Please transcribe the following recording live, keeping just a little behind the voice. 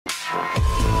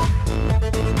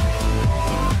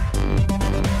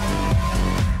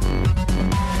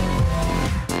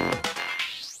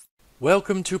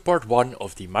Welcome to part 1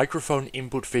 of the microphone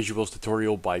input visuals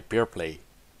tutorial by PeerPlay.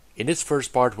 In this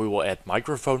first part we will add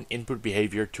microphone input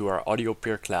behavior to our audio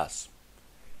peer class.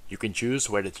 You can choose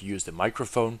whether to use the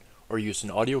microphone or use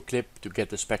an audio clip to get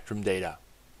the spectrum data.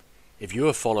 If you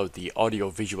have followed the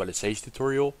audio visualization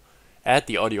tutorial, add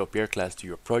the audio peer class to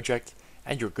your project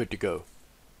and you're good to go.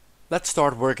 Let's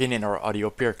start working in our audio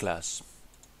peer class.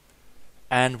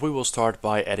 And we will start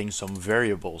by adding some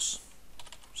variables.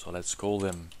 So let's call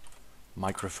them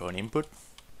microphone input.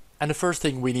 And the first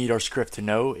thing we need our script to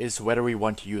know is whether we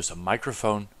want to use a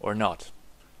microphone or not.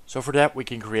 So for that we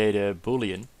can create a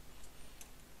boolean.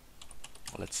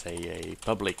 Let's say a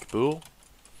public bool,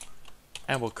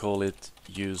 and we'll call it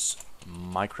use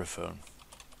microphone.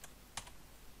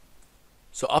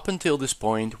 So up until this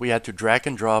point we had to drag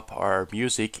and drop our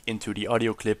music into the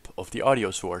audio clip of the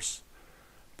audio source.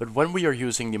 But when we are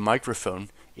using the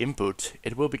microphone input,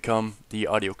 it will become the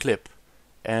audio clip,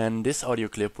 and this audio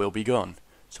clip will be gone.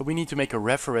 So we need to make a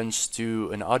reference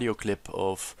to an audio clip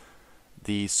of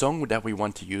the song that we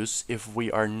want to use if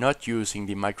we are not using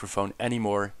the microphone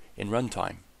anymore in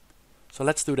runtime. So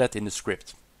let's do that in the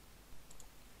script.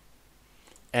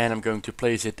 And I'm going to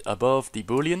place it above the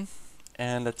boolean,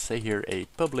 and let's say here a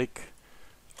public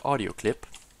audio clip,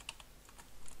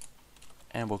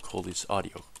 and we'll call this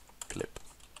audio clip.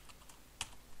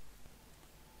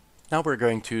 Now we're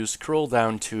going to scroll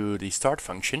down to the start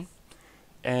function,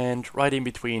 and right in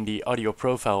between the audio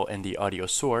profile and the audio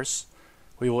source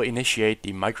we will initiate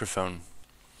the microphone.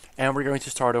 And we're going to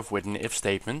start off with an if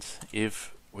statement.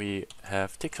 If we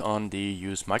have ticked on the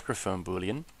use microphone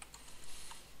boolean,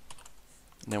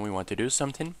 then we want to do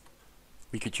something.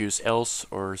 We could use else,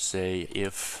 or say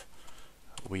if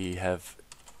we have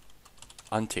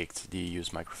unticked the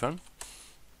use microphone,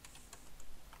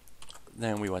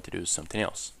 then we want to do something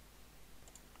else.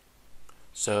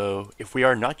 So if we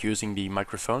are not using the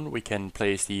microphone, we can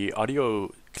place the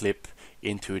audio clip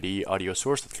into the audio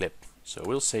source clip. So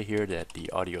we'll say here that the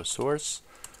audio source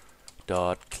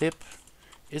dot clip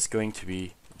is going to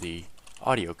be the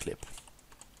audio clip.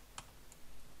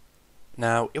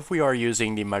 Now if we are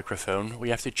using the microphone, we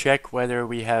have to check whether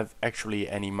we have actually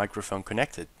any microphone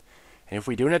connected. And if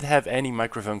we do not have any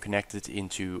microphone connected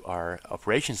into our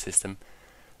operation system,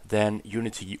 then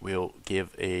Unity will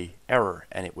give a error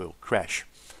and it will crash.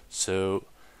 So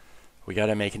we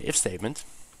gotta make an if statement.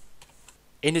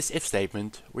 In this if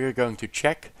statement we are going to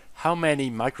check how many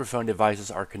microphone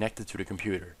devices are connected to the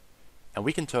computer, and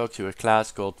we can talk to a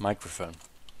class called microphone,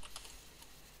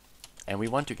 and we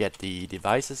want to get the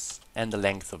devices and the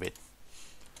length of it.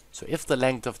 So if the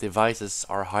length of devices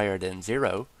are higher than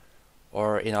 0,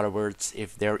 or in other words,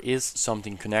 if there is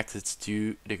something connected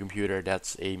to the computer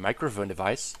that's a microphone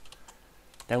device,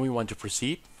 then we want to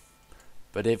proceed.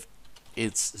 But if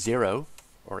it's 0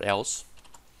 or else,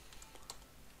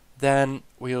 then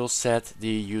we'll set the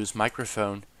use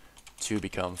microphone to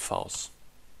become false.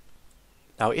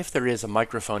 Now if there is a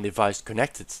microphone device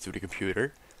connected to the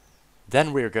computer,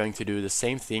 then we're going to do the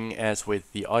same thing as with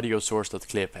the audio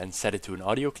source.clip and set it to an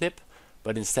audio clip.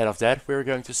 But instead of that, we're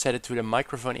going to set it to the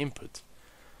microphone input.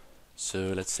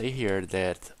 So let's say here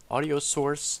that audio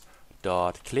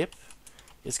source.clip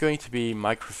is going to be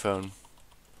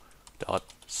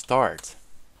microphone.start.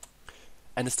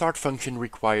 And the start function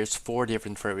requires 4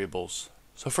 different variables.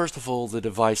 So first of all, the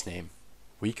device name.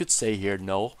 We could say here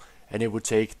null, and it would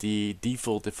take the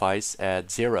default device at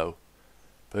 0.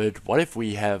 But what if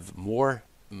we have more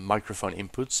microphone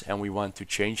inputs and we want to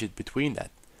change it between that?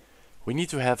 We need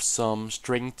to have some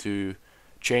string to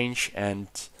change, and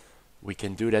we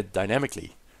can do that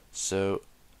dynamically. So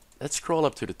let's scroll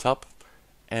up to the top,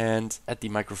 and at the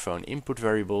microphone input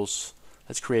variables,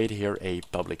 let's create here a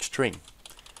public string.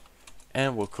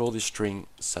 And we'll call this string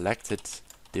selected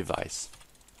device.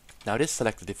 Now this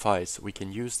selected device, we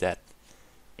can use that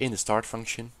in the start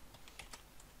function,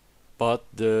 but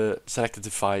the selected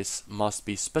device must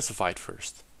be specified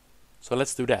first. So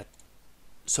let's do that.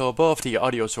 So above the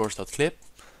audio source.clip,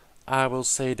 I will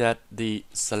say that the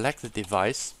selected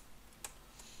device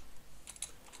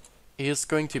is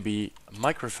going to be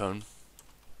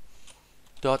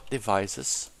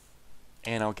microphone.devices,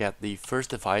 and I'll get the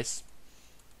first device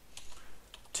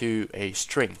to a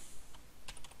string.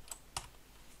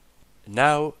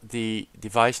 Now the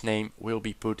device name will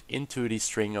be put into the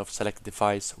string of selected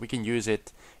device. We can use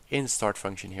it in the start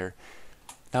function here.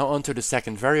 Now onto the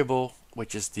second variable,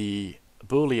 which is the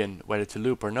boolean whether to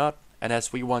loop or not, and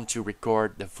as we want to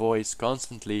record the voice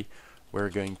constantly,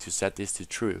 we're going to set this to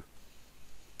true.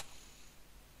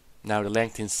 Now the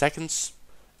length in seconds,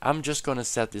 I'm just gonna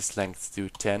set this length to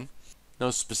 10,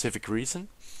 no specific reason.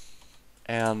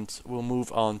 and we'll move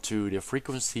on to the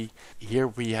frequency. Here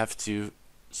we have to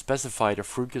specify the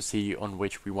frequency on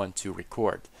which we want to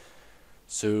record.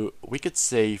 So we could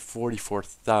say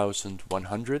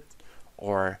 44,100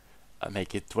 or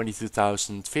make it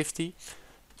 22,050.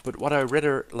 But what I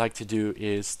rather like to do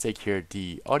is take here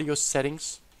the audio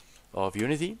settings of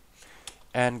Unity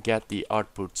and get the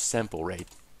output sample rate,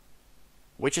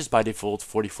 which is by default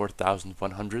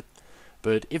 44,100.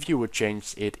 But if you would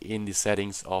change it in the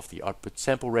settings of the output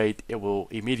sample rate, it will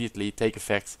immediately take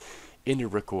effect in the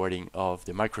recording of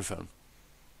the microphone.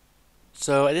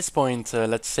 So at this point,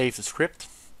 let's save the script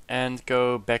and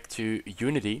go back to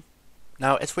Unity.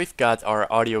 Now, as we've got our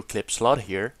audio clip slot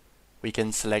here, we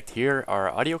can select here our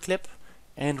audio clip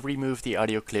and remove the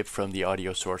audio clip from the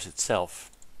audio source itself.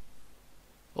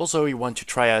 Also, we want to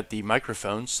try out the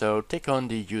microphone, so tick on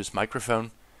the Use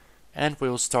Microphone and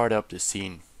we'll start up the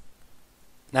scene.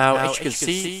 Now, as you can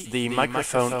see, the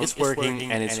microphone is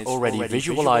working and it's already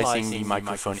visualizing the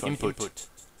microphone input.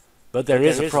 But there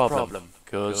is a problem,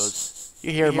 because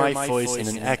you hear my voice in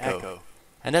an echo,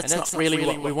 and that's not really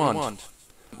what we want.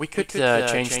 We could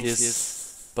change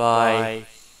this by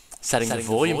setting the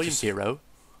volume to 0,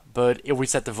 but if we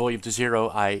set the volume to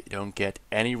 0, I don't get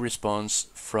any response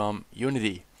from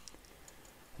Unity.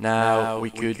 Now, we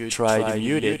could try to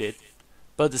mute it.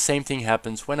 But the same thing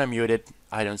happens when I mute it,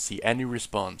 I don't see any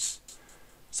response.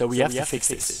 So we have to fix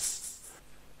this.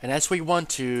 And as we want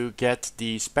to get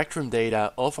the spectrum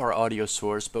data of our audio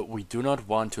source, but we do not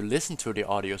want to listen to the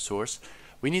audio source,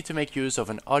 we need to make use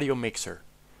of an audio mixer.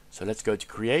 So let's go to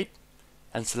Create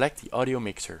and select the audio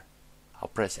mixer. I'll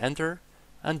press Enter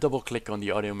and double click on the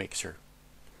audio mixer.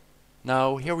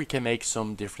 Now here we can make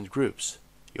some different groups.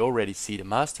 You already see the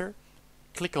master.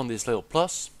 Click on this little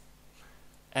plus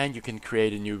and you can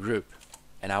create a new group,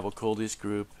 and I will call this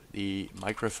group the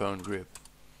microphone group.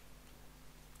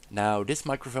 Now this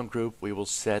microphone group we will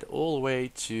set all the way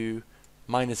to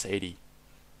 -80.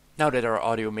 Now that our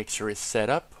audio mixer is set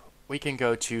up, we can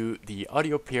go to the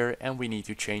audio peer and we need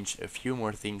to change a few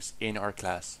more things in our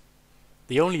class.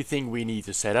 The only thing we need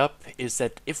to set up is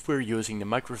that if we're using the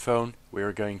microphone,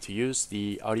 we're going to use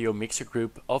the audio mixer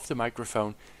group of the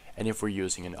microphone, and if we're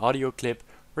using an audio clip,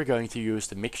 we're going to use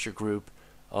the mixer group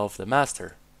of the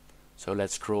master. So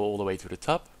let's scroll all the way to the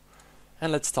top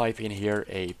and let's type in here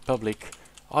a public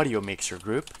audio mixer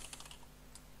group,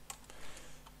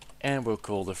 and we'll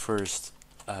call the first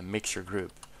mixer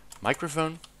group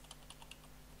microphone,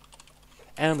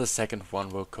 and the second one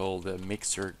we'll call the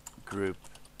mixer group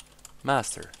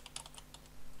master.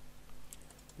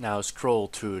 Now scroll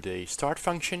to the start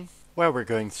function, where we're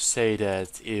going to say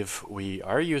that if we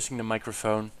are using the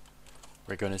microphone,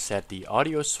 we're going to set the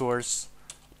audio source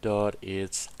dot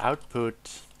its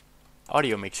output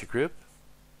audio mixer group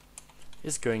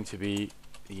is going to be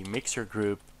the mixer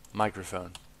group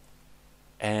microphone.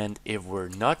 And if we're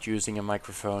not using a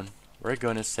microphone, we're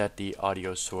going to set the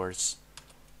audio source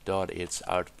dot its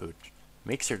output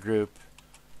mixer group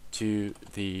to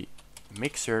the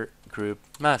mixer group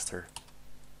master.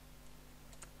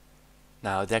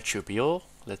 Now that should be all.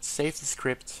 Let's save the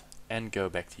script and go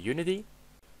back to Unity.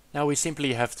 Now we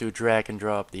simply have to drag and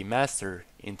drop the master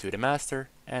into the master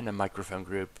and the microphone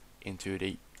group into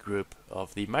the group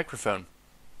of the microphone.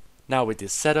 Now with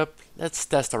this setup, let's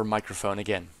test our microphone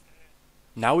again.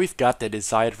 Now we've got the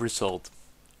desired result.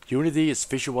 Unity is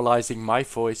visualizing my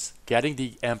voice, getting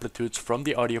the amplitudes from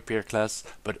the audio peer class,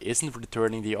 but isn't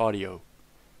returning the audio.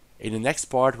 In the next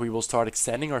part we will start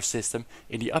extending our system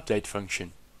in the update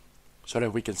function, so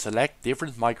that we can select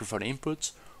different microphone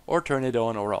inputs or turn it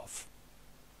on or off.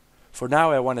 For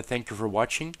now I want to thank you for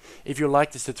watching. If you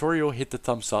liked this tutorial, hit the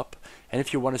thumbs up, and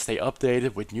if you want to stay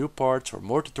updated with new parts or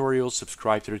more tutorials,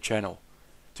 subscribe to the channel.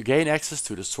 To gain access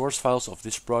to the source files of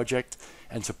this project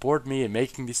and support me in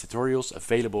making these tutorials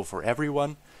available for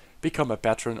everyone, become a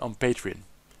patron on Patreon.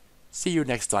 See you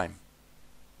next time.